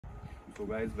So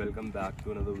guys, welcome back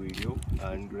to another video,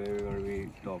 and today we're going to be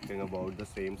talking about the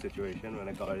same situation when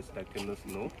a car is stuck in the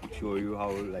snow. Show you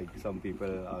how like some people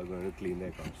are going to clean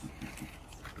their cars.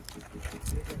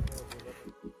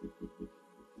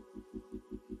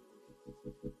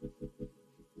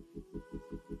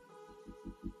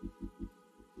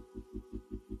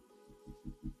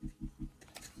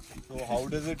 So how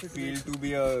does it feel to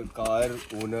be a car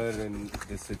owner in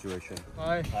this situation?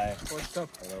 Hi. Hi. What's up?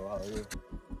 Hello, how are you?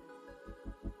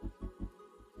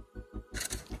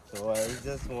 So I was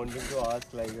just wanting to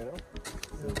ask, like,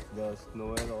 since the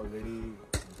snow has already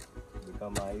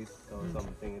become ice or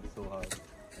something, it's so hard.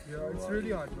 Yeah, So it's are really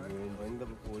you hard, man. enjoying the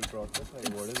whole process?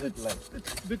 Like, what is it like?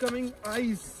 It's becoming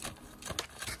ice.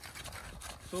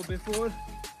 So before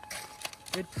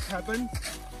it happens,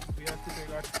 we have to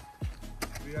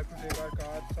take our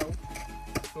cars out.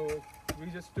 So we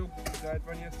just took that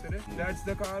one yesterday. That's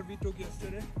the car we took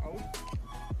yesterday out.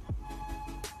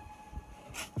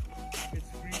 It's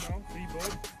free now, free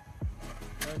bird.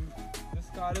 And this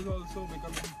car is also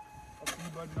becoming a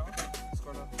free bird now. It's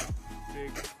gonna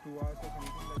take 2 hours or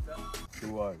something like that.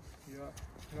 2 hours.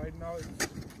 Yeah, right now it's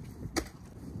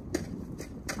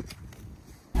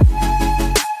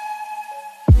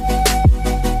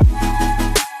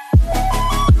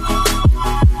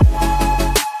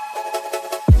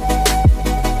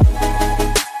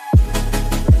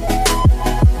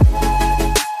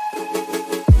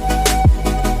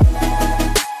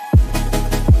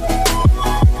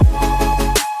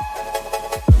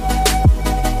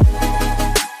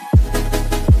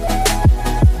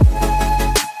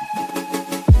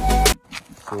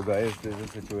So guys, this is a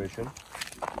situation,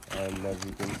 and as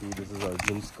you can see, this is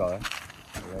Arjun's car.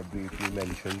 I briefly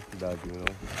mentioned that,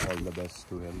 all the best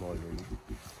to him already.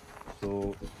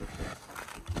 So,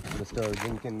 Mr.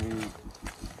 Arjun, can we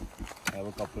have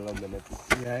a couple of minutes?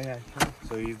 Yeah, sure.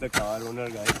 So he's the car owner,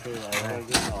 guys. So I want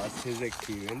to just ask his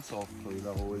experience of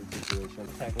the whole situation.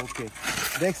 Okay.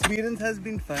 The experience has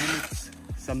been fine. It's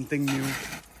something new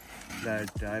that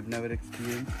I've never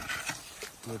experienced.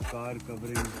 The car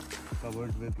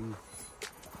covered with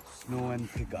snow and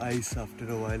thick ice after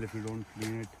a while if you don't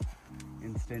clean it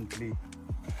instantly.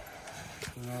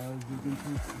 So now as you can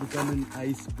see, it's become an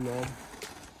ice blob.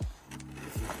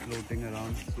 It's floating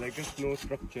around. It's like a snow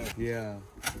structure. Yeah.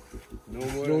 No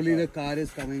more. Slowly the car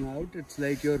is coming out. It's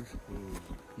like you're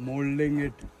molding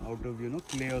it out of,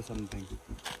 clay or something.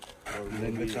 Or And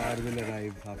then the maybe- car will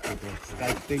arrive after the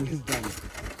sculpting is done.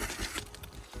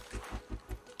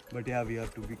 But yeah, we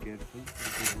have to be careful.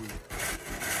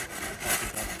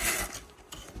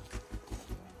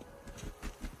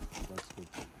 That's good.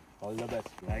 All the best.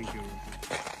 Thank you.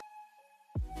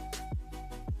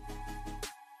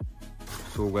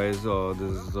 So guys,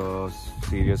 this is a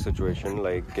serious situation.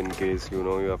 Like in case you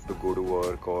have to go to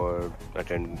work or you have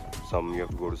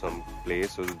to go to some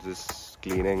place. So this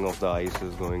cleaning of the ice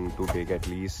is going to take at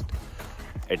least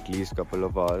couple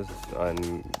of hours,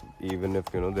 and even if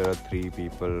there are 3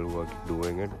 people who are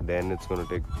doing it, then it's going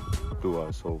to take 2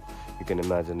 hours. So you can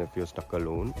imagine if you're stuck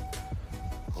alone.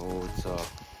 Oh, it's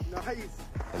Nice.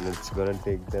 and it's gonna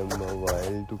take them a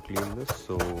while to clean this.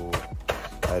 So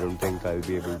I don't think I'll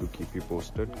be able to keep you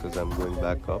posted because I'm going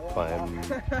back up. I am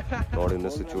not in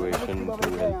a situation to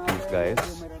help these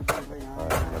guys,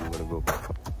 and I'm gonna go back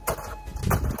up.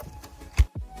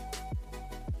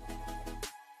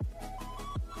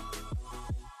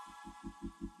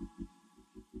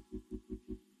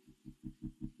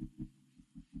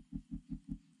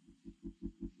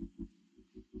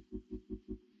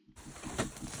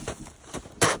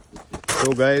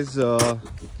 So guys,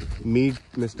 meet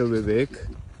Mr. Vivek.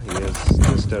 He has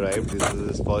just arrived. This is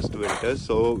his first winter.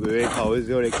 So Vivek, how is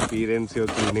your experience? You're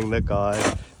cleaning the car,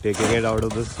 taking it out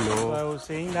of the snow. So I was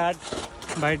saying that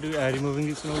by removing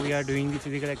the snow, we are doing the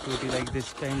physical activity like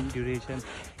this time duration.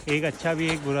 एक अच्छा भी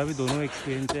एक बुरा भी दोनों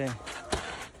experience है.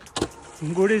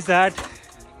 Good is that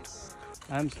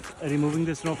I'm removing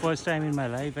the snow first time in my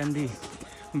life, and the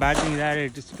bad thing is that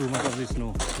it is too much of the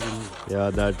snow to remove. Yeah,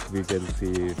 that we can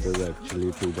see. It is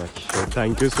actually too much. So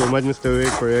thank you so much, Mr.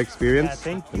 Vivek, for your experience. Yeah,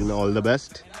 thank you. And all the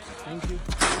best. Thank you.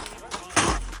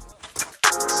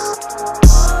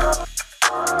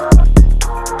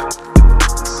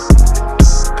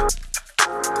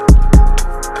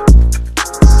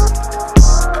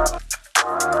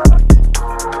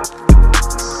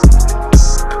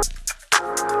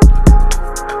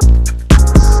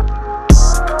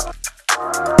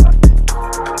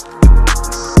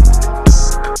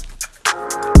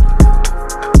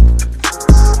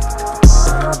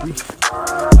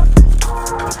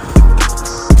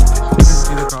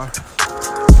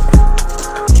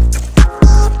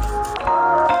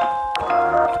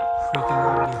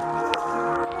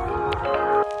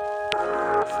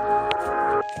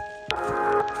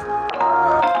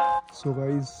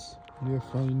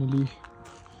 finally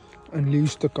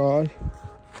unleashed the car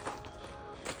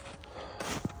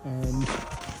and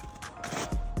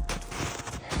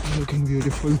looking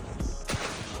beautiful,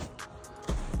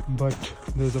 but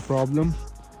there's a problem.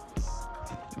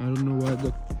 I don't know why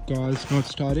the car is not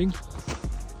starting.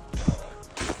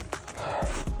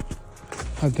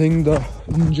 I think the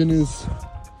engine is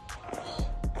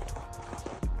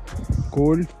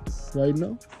cold right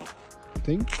now, I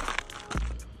think.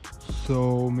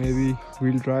 So maybe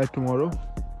we'll try it tomorrow.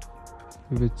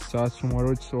 If it starts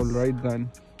tomorrow, it's alright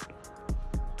then.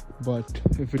 But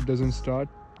if it doesn't start,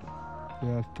 we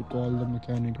have to call the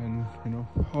mechanic and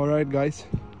Alright guys,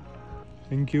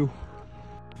 thank you.